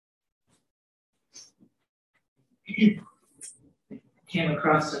came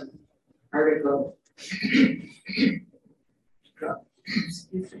across an article from,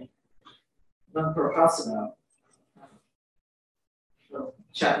 excuse me, Lumpur Hasano, the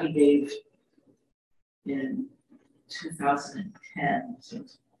chat he gave in 2010, so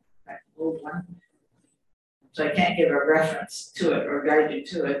it's an old one. So I can't give a reference to it or guide you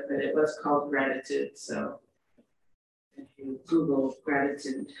to it, but it was called Gratitude. So if you Google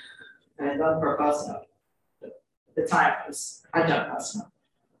gratitude, I love Hasano. At the time it was Ajahn Hasano.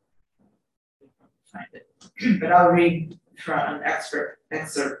 Find it. But I'll read from an excerpt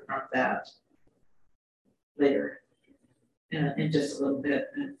from that later in just a little bit.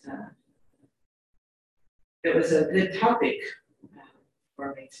 And, it was a good topic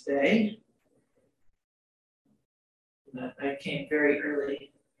for me today. I came very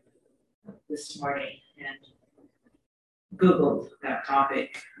early this morning and Googled that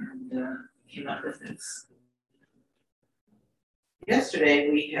topic and came up with this.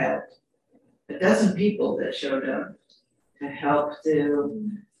 Yesterday we had a dozen people that showed up to help do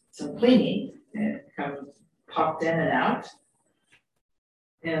some cleaning and popped in and out.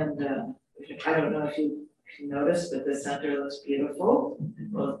 And I don't know if you noticed, but the center looks beautiful,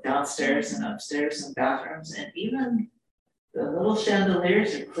 both downstairs and upstairs and bathrooms, and even the little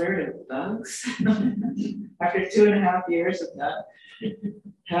chandeliers are cleared of bugs. After 2.5 years of not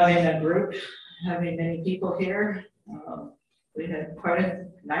having a group, having many people here, we had quite a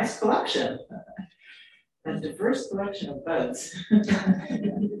nice collection, a diverse collection of bugs.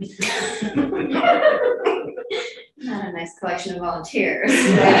 Not a nice collection of volunteers.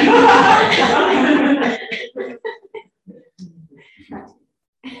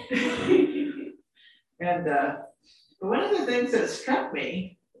 And one of the things that struck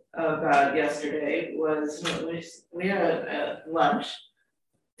me about yesterday was we had a lunch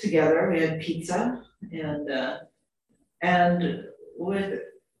together. We had pizza and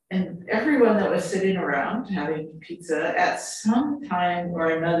everyone that was sitting around having pizza at some time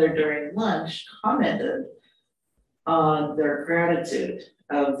or another during lunch commented on their gratitude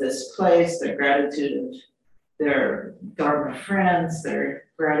of this place, their gratitude of their Dharma friends, their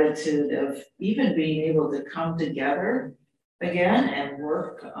gratitude of even being able to come together again and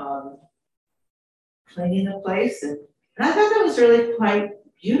work on cleaning the place. And I thought that was really quite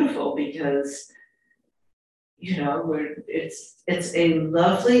beautiful because, you know, it's a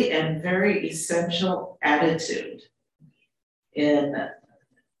lovely and very essential attitude in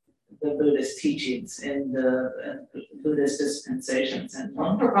the Buddhist teachings, in the Buddhist dispensations. And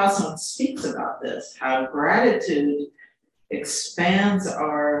Lumpur Hasano speaks about this, how gratitude opens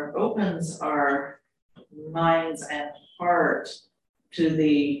our minds and heart to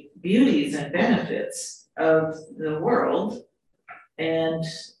the beauties and benefits of the world and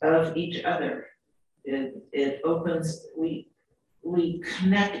of each other. It opens, we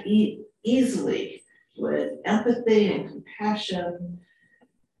connect easily with empathy and compassion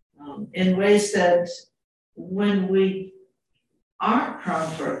in ways that when we aren't prone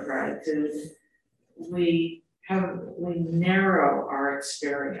for gratitude, we narrow our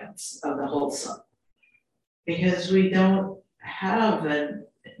experience of the wholesome because we don't have an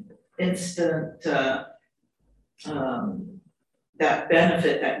instant that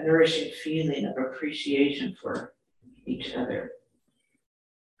benefit, that nourishing feeling of appreciation for each other.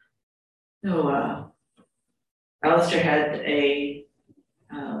 So Alistair had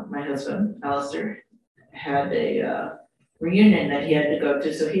my husband, Alistair, had a reunion that he had to go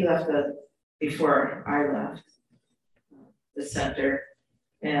to, so he left before I left the center,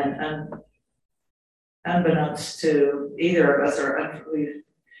 and unbeknownst to either of us,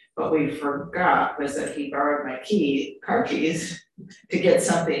 what we forgot was that he borrowed my car keys to get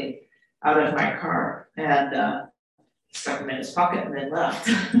something out of my car, and stuck them in his pocket and then left.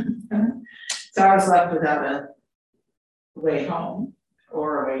 So I was left without a way home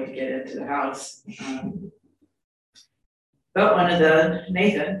or a way to get into the house. But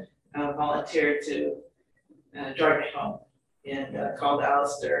Nathan volunteered to drive me home and called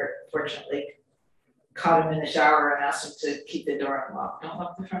Alistair. Fortunately, caught him in the shower and asked him to keep the door unlocked. Don't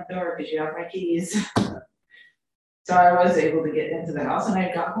lock the front door because you have my keys. So I was able to get into the house and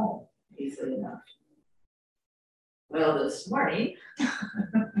I got home easily enough. Well, this morning, I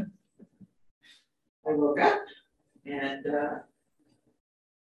woke up and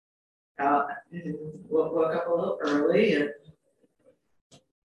woke up a little early, and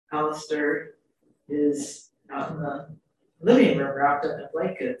Alistair is out in the living room wrapped up in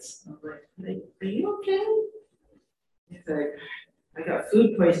blankets. I'm like, are you okay? He's like, I got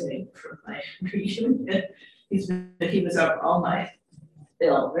food poisoning from my reunion. He was up all night.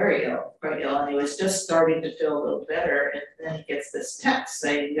 ill, very ill, quite ill, and he was just starting to feel a little better, and then he gets this text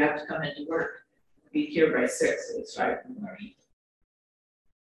saying, you have to come into work, be here by 6, it was 5 in the morning.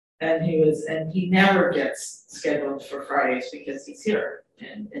 And he never gets scheduled for Fridays because he's here,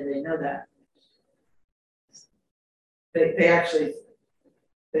 and they know that. They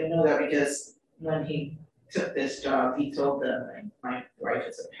know that because when he took this job, he told them, my wife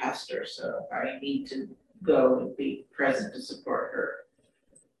is a pastor, so I need to go and be present to support her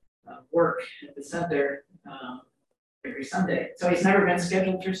work at the center every Sunday. So he's never been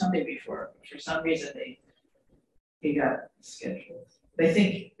scheduled for Sunday before. For some reason, he got scheduled. They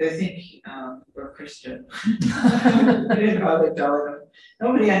think we're Christian. I didn't bother telling them.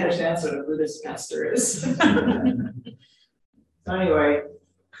 Nobody understands what a Buddhist pastor is. So anyway,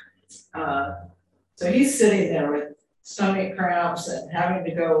 so he's sitting there with stomach cramps and having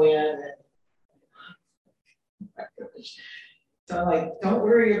to go in, and so I'm like, don't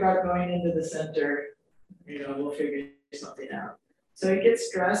worry about going into the center, we'll figure something out. So he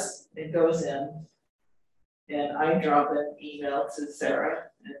gets dressed and goes in, and I drop an email to Sarah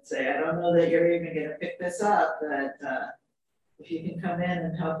and say, I don't know that you're even gonna pick this up, but if you can come in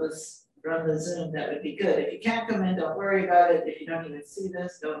and help us run the Zoom, that would be good. If you can't come in, don't worry about it. If you don't even see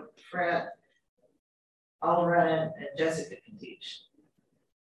this, don't fret. I'll run it and Jessica can teach.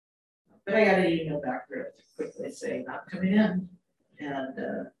 But I got an email back real quickly saying not coming in,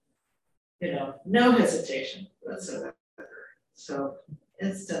 and no hesitation whatsoever. So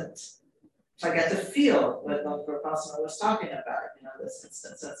instant. So I got to feel what Dr. Vipassana was talking about. This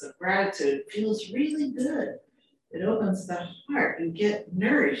instant sense of gratitude feels really good. It opens the heart. You get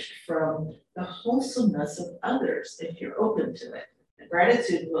nourished from the wholesomeness of others if you're open to it. And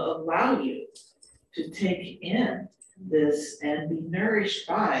gratitude will allow you to take in this and be nourished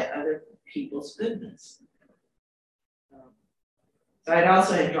by other people's goodness. So I'd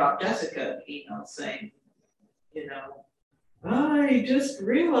also had dropped Jessica an email saying, I just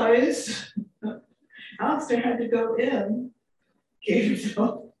realized Alistair had to go in, gave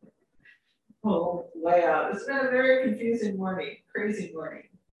himself whole layout. It's been a very confusing morning, crazy morning.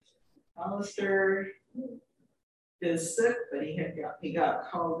 Alistair is sick, but he got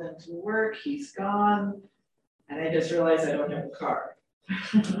called into work. He's gone, and I just realized I don't have a car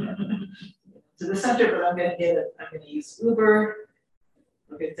to the center. But I'm going to use Uber.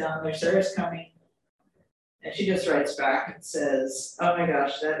 I'll get down there. Sarah's coming, and she just writes back and says, "Oh my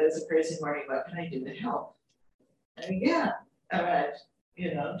gosh, that is a crazy morning. What can I do to help?" And yeah, all right,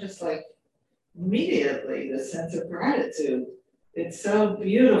 just like. Immediately, the sense of gratitude. It's so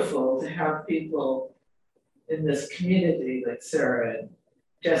beautiful to have people in this community like Sarah and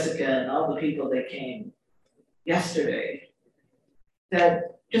Jessica and all the people that came yesterday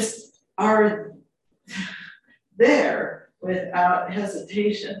that just are there without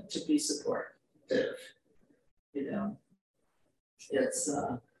hesitation to be supportive. It's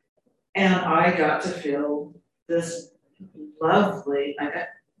and I got to feel this lovely. I got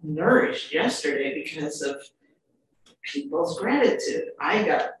nourished yesterday because of people's gratitude. I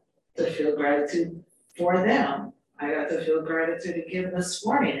got to feel gratitude for them. I got to feel gratitude again this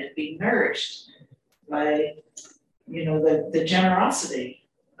morning and be nourished by, the generosity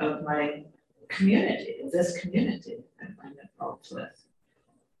of my community, of this community I'm involved with.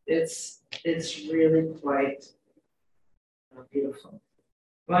 It's really quite beautiful.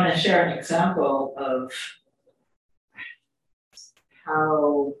 I want to share an example of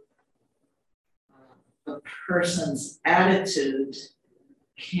how a person's attitude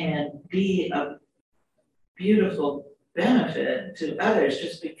can be a beautiful benefit to others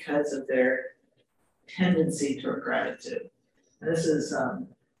just because of their tendency toward gratitude. This is an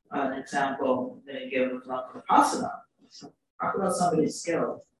example that I give of Vipassana. So talk about somebody's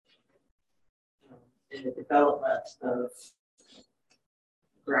skill in the development of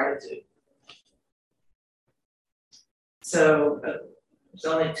gratitude. So there's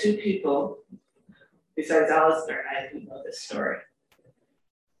only 2 people besides Alistair and I who know this story.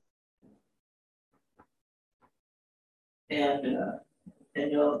 And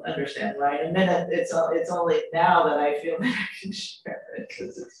you'll understand why in a minute. It's only now that I feel that I can share it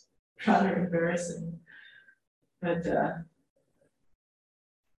because it's rather embarrassing. But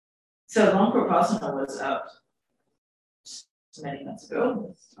so Luang Por Vipassana was up many months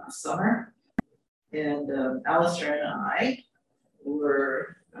ago, last summer. And Alistair and I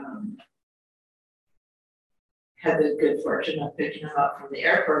were had the good fortune of picking him up from the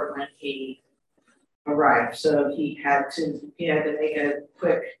airport when he arrived. So he had to make a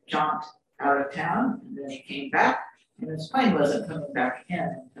quick jaunt out of town, and then he came back, and his plane wasn't coming back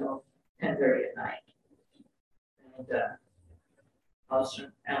in until 10:30 at night. And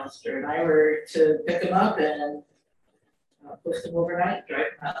Alistair and I were to pick him up and post him overnight,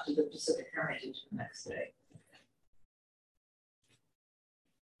 drive him out to the Pacific Hermitage the next day.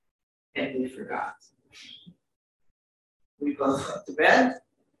 And we forgot. We both went to bed,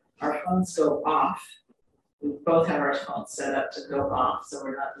 our phones go off. We both have our phones set up to go off so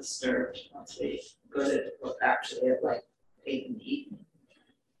we're not disturbed once we go to, well, actually at like 8 in the evening.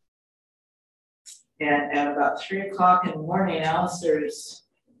 And at about 3 o'clock in the morning, Alistair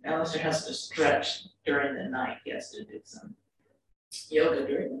has to stretch during the night. He has to do some yoga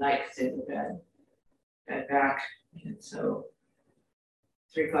during the night because he has a bad back. And so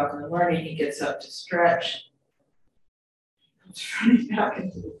 3 o'clock in the morning, he gets up to stretch. He comes running back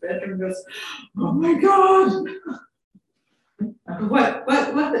into the bedroom and goes, "Oh my God. What?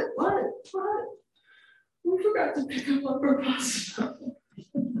 We forgot to pick up lumbar pasta."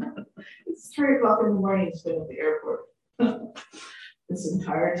 It's 3 o'clock in the morning, he's been at the airport this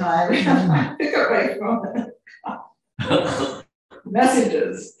entire time. I pick up my phone.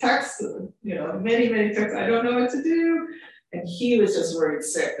 Messages, texts, many texts. I don't know what to do. And he was just worried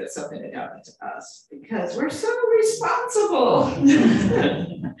sick that something had happened to us because we're so responsible.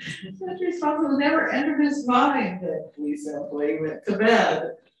 Such responsible. Never entered his mind that we simply went to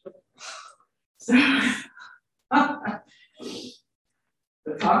bed. So,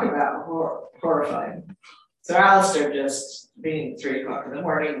 to talk about horrifying. So Alistair, just being 3 o'clock in the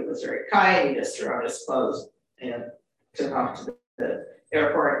morning, he was very kind. He just threw on his clothes and took off to the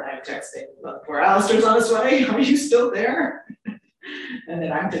airport. And I'm texting, "Look, poor Alistair's on his way. Are you still there?" And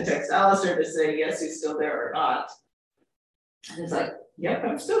then I have to text Alistair to say, yes, he's still there or not. And he's like, "Yep,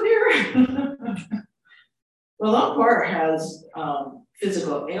 I'm still here." Well, Lamport has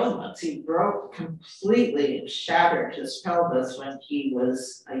physical ailments. He broke completely and shattered his pelvis when he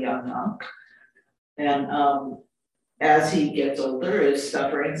was a young monk. And as he gets older, is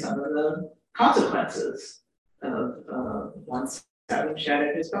suffering some of the consequences of once having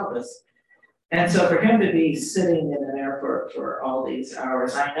shattered his pelvis. And so for him to be sitting in an airport for all these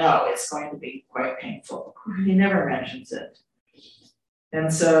hours, I know it's going to be quite painful. He never mentions it.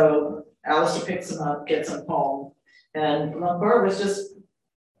 And so Alistair picks him up, gets him home, and Lamport was just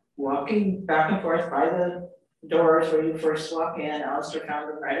walking back and forth by the doors where you first walk in. Alistair found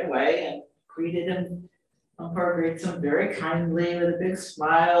him right away and greeted him. Lamport greets him very kindly with a big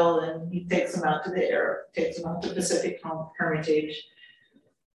smile, and he takes him out to the Pacific Hermitage,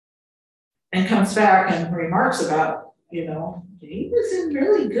 and comes back and remarks about, he was in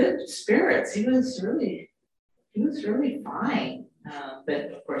really good spirits. He was really fine.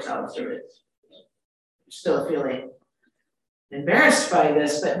 But of course, Alistair is still feeling embarrassed by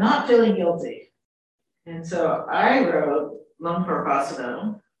this, but not feeling guilty. And so I wrote Lumpur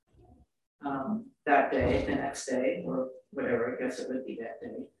Pasano that day, the next day, or whatever, I guess it would be that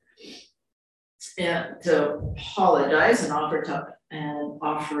day. And to apologize and offered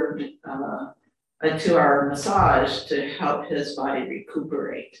a 2-hour massage to help his body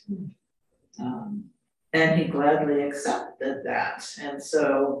recuperate. And he gladly accepted that. And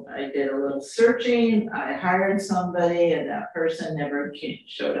so I did a little searching, I hired somebody, and that person never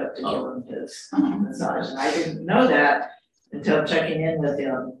showed up to give him his massage. And I didn't know that until checking in with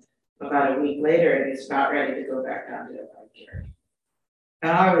him about a week later, and he's about ready to go back down to the bike.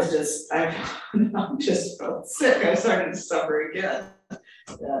 And I just felt sick. I started to suffer again.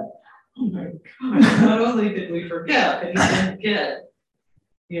 Oh my God, not only did we forget, but he didn't get,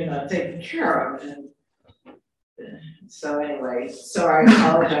 taken care of. And so anyway, so I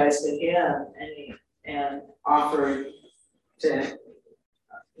apologized to him and offered to,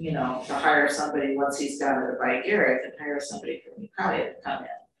 to hire somebody once he's down at the bike area, I can hire somebody from Ukiah to come in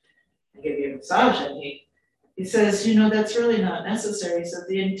and give you a massage. And he says, that's really not necessary. So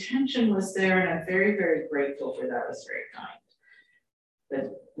the intention was there, and I'm very, very grateful for that. It was very kind.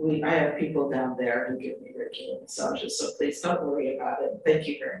 But I have people down there who give me regular massages, so please don't worry about it. Thank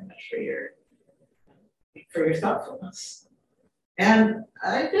you very much for your thoughtfulness. And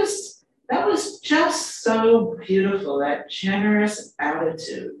that was just so beautiful. That generous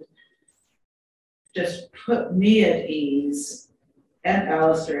attitude just put me at ease and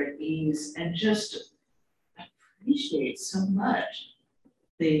Alistair at ease, and just appreciate so much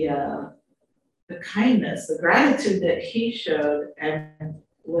the kindness, the gratitude that he showed, and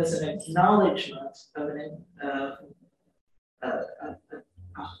was an acknowledgement of a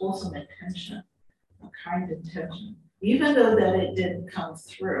wholesome intention, a kind intention, even though that it didn't come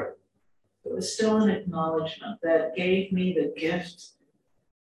through. It was still an acknowledgement that gave me the gift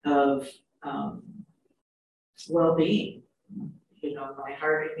of well-being. my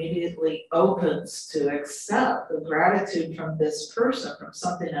heart immediately opens to accept the gratitude from this person, from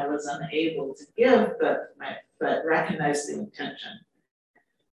something I was unable to give, but recognize the intention.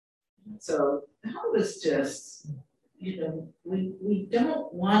 So that was just, we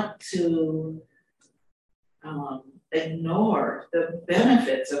don't want to ignore the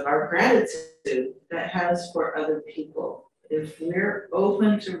benefits of our gratitude that has for other people. If we're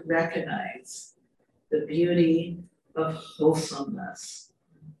open to recognize the beauty of wholesomeness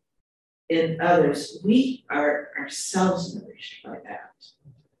in others, we are ourselves nourished by that.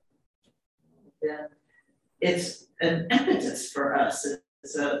 Then it's an impetus for us,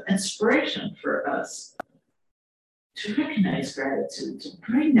 it's an inspiration for us to recognize gratitude, to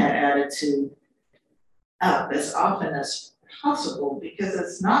bring that attitude up as often as possible, because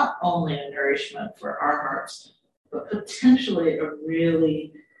it's not only a nourishment for our hearts, but potentially a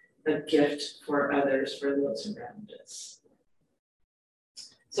gift for others, for those around us.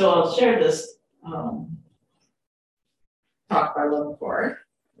 So I'll share this talk by Lone Ford.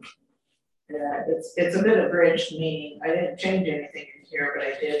 It's a bit abridged, meaning I didn't change anything in here, but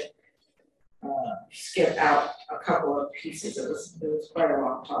I did skip out a couple of pieces. It was quite a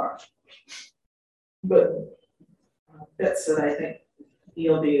long talk, but bits that I think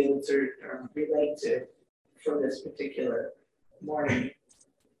you'll be able to relate to for this particular morning.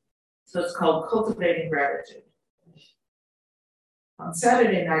 So it's called Cultivating Gratitude. On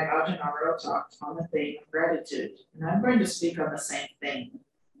Saturday night, Ajahn Amaro talked on the theme of gratitude, and I'm going to speak on the same thing,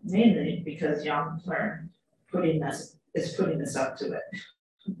 mainly because Yang Plern is putting this up to it.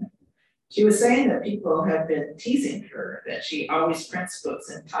 She was saying that people have been teasing her that she always prints books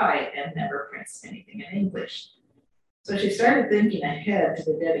in Thai and never prints anything in English. So she started thinking ahead to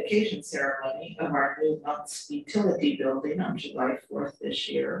the dedication ceremony of our new month's utility building on July 4th this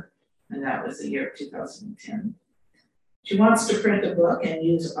year, and that was the year 2010. She wants to print a book and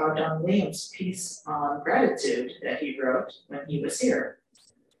use Ajahn Williams' piece on gratitude that he wrote when he was here.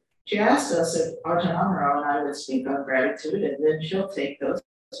 She asked us if Ajahn Amaro and I would speak on gratitude, and then she'll take those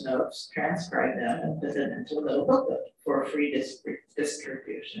notes, transcribe them, and put them into a little booklet for free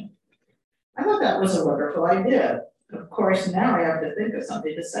distribution. I thought that was a wonderful idea. Of course, now I have to think of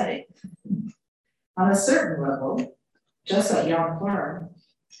something to say. On a certain level, just like Yang Plern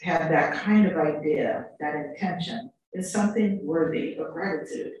had that kind of idea, that intention, is something worthy of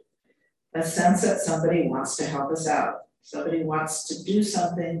gratitude. A sense that somebody wants to help us out. Somebody wants to do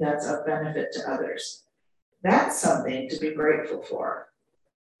something that's of benefit to others. That's something to be grateful for.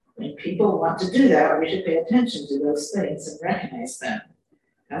 When people want to do that, we should pay attention to those things and recognize them.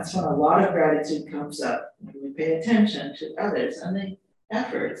 That's when a lot of gratitude comes up, when we pay attention to others and the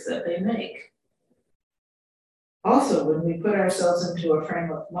efforts that they make. Also, when we put ourselves into a frame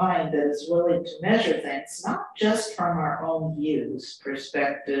of mind that is willing to measure things, not just from our own views,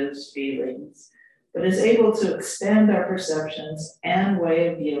 perspectives, feelings, but is able to extend our perceptions and way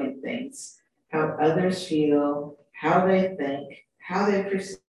of viewing things, how others feel, how they think, how they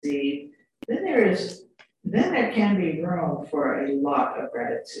perceive, then there can be room for a lot of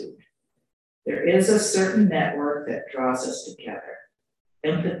gratitude. There is a certain network that draws us together.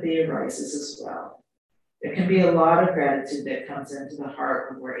 Empathy arises as well. There can be a lot of gratitude that comes into the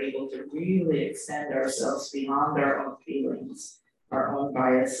heart when we're able to really extend ourselves beyond our own feelings, our own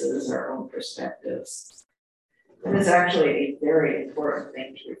biases, our own perspectives. That is actually a very important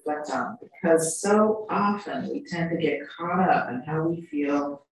thing to reflect on, because so often we tend to get caught up in how we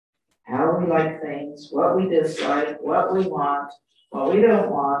feel, how we like things, what we dislike, what we want, what we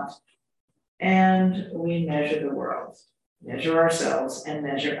don't want, and we measure the world, measure ourselves, and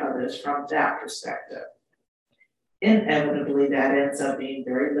measure others from that perspective. Inevitably, that ends up being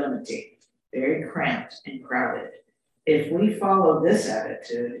very limiting, very cramped and crowded. If we follow this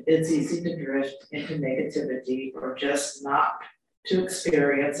attitude, it's easy to drift into negativity or just not to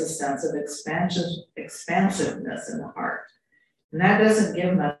experience a sense of expansiveness in the heart. And that doesn't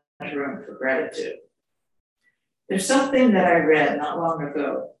give much room for gratitude. There's something that I read not long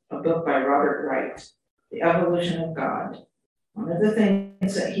ago, a book by Robert Wright, The Evolution of God. One of the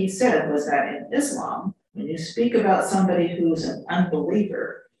things that he said was that in Islam, when you speak about somebody who's an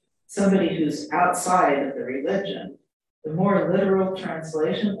unbeliever, somebody who's outside of the religion, the more literal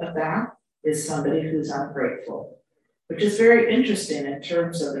translation of that is somebody who's ungrateful, which is very interesting in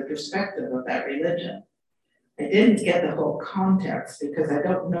terms of the perspective of that religion. I didn't get the whole context because I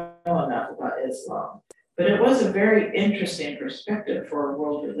don't know enough about Islam, but it was a very interesting perspective for a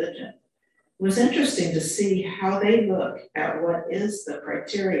world religion. It was interesting to see how they look at what is the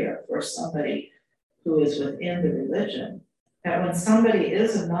criteria for somebody who is within the religion. That when somebody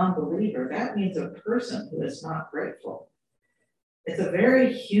is a non-believer, that means a person who is not grateful. it's a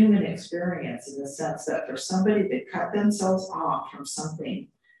very human experience in the sense that for somebody to cut themselves off from something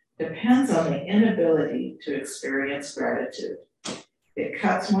depends on the inability to experience gratitude. It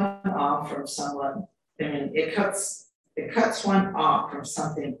cuts one off from someone, it cuts one off from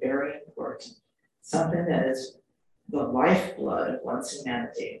something very important, something that is the lifeblood of one's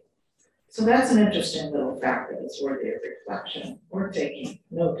humanity. So that's an interesting little fact that is worthy of reflection or taking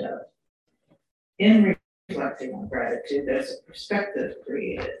note of. In reflecting on gratitude, there's a perspective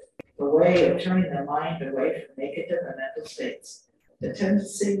created, a way of turning the mind away from negative and mental states. The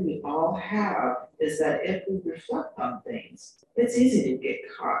tendency we all have is that if we reflect on things, it's easy to get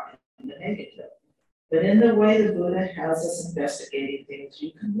caught in the negative. But in the way the Buddha has us investigating things,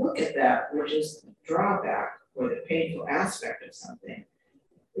 you can look at that, which is the drawback or the painful aspect of something.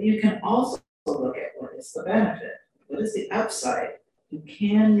 But you can also look at what is the benefit, what is the upside. You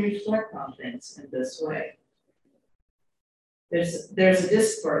can reflect on things in this way. There's a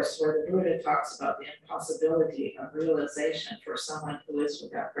discourse where the Buddha talks about the impossibility of realization for someone who is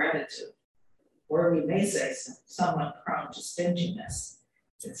without gratitude, or we may say someone prone to stinginess.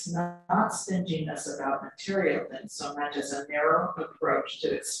 It's not stinginess about material things so much as a narrow approach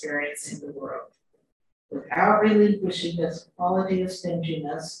to experiencing the world. Without relinquishing this quality of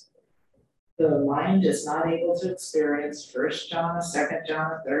stinginess, the mind is not able to experience first jhana, second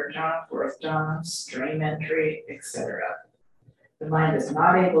jhana, third jhana, fourth jhana, stream entry, etc. The mind is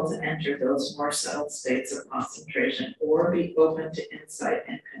not able to enter those more settled states of concentration or be open to insight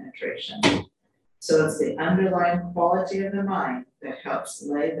and penetration. So it's the underlying quality of the mind that helps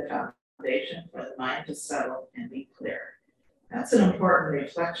lay the foundation for the mind to settle and be clear. That's an important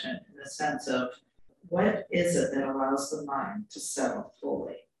reflection in the sense of what is it that allows the mind to settle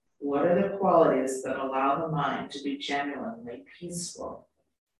fully? What are the qualities that allow the mind to be genuinely peaceful?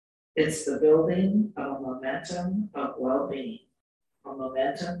 It's the building of a momentum of well-being, a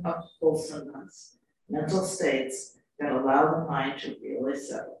momentum of wholesomeness, mental states that allow the mind to really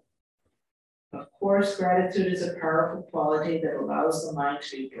settle. Of course, gratitude is a powerful quality that allows the mind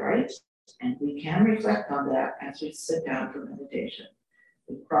to be bright, and we can reflect on that as we sit down for meditation.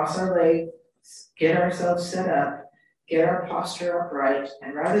 We cross our legs, get ourselves set up, get our posture upright,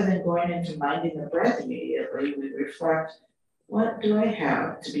 and rather than going into minding the breath immediately, we reflect, what do I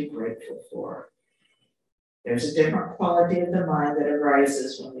have to be grateful for? There's a different quality of the mind that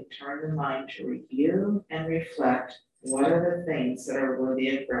arises when we turn the mind to review and reflect, what are the things that are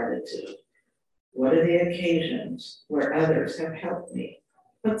worthy of gratitude? What are the occasions where others have helped me?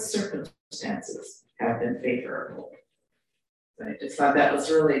 What circumstances have been favorable? I just thought that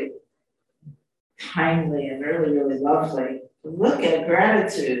was really timely and really, really lovely. Look at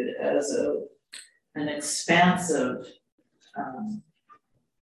gratitude as an expansive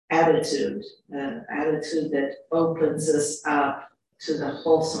attitude, an attitude that opens us up to the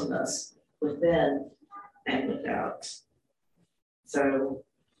wholesomeness within and without. So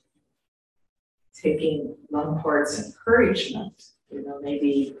taking Lumpart's encouragement,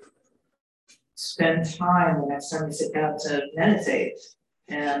 maybe spend time the next time you sit down to meditate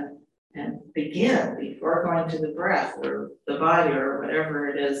and begin before going to the breath or the body or whatever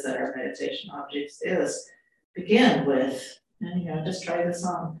it is that our meditation objects is. Begin with, just try this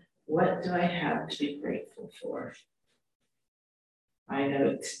on. What do I have to be grateful for? I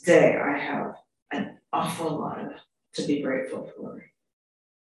know today I have an awful lot to be grateful for.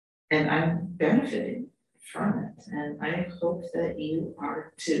 And I'm benefiting from it. And I hope that you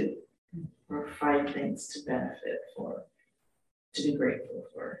are too, or find things to benefit for, to be grateful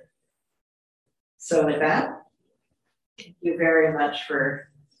for. So with that, thank you very much for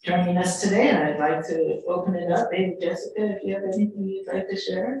joining us today. And I'd like to open it up. Maybe Jessica, if you have anything you'd like to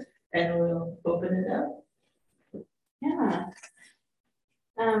share, and we'll open it up. Yeah.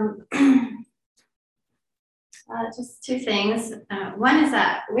 Just two things. One is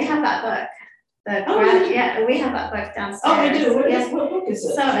that we have that book. Yeah, we have that book downstairs. Oh, we do. What book is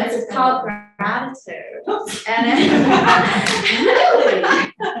it? So it's called Gratitude. And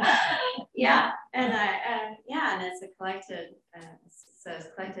yeah, and and it's a collected. So it's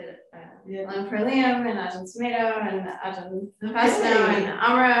collected. Lung Perlium and Ajahn Sumedho and Ajahn Vipassana and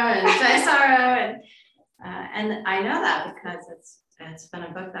Amaro and Jayasaro and I know that because it's been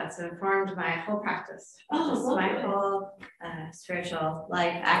a book that's informed my whole practice, my whole spiritual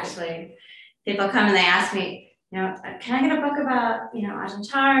life. Actually, people come and they ask me, can I get a book about, Ajahn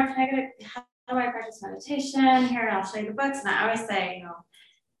Chah? How do I practice meditation? Here, I'll show you the books. And I always say,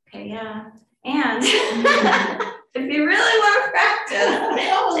 okay, yeah, And if you really want to practice,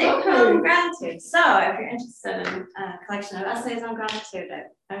 take home gratitude. So if you're interested in a collection of essays on gratitude,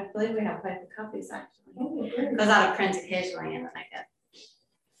 I believe we have quite a few copies actually. It goes out of print occasionally, and then I get.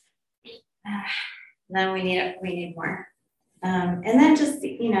 Then we need more. And then just,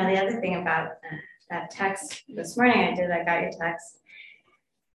 the other thing about that text this morning I got your text,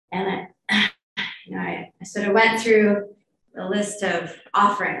 and I sort of went through the list of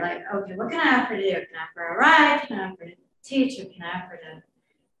offering, like, okay, what can I offer to do? Can I offer a ride? Can I offer to teach? Or can I offer to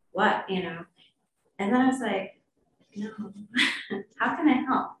what, And then I was like, no, how can I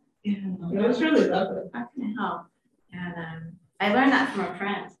help? Yeah, it was really lovely. How can I help? And I learned that from a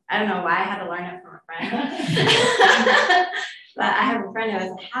friend. I don't know why I had to learn it from a friend. But I have a friend who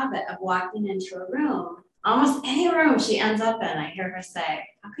has a habit of walking into a room, almost any room she ends up in, I hear her say,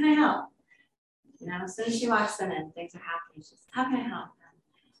 how can I help? As soon as she walks in and things are happening, she's, how can I help?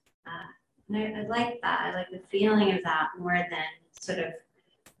 And I like that. I like the feeling of that more than sort of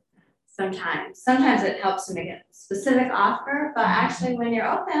sometimes it helps to make a specific offer, but actually when you're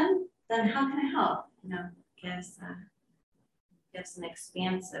open, then how can I help? Gives an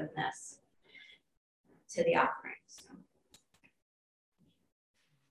expansiveness to the offering. So.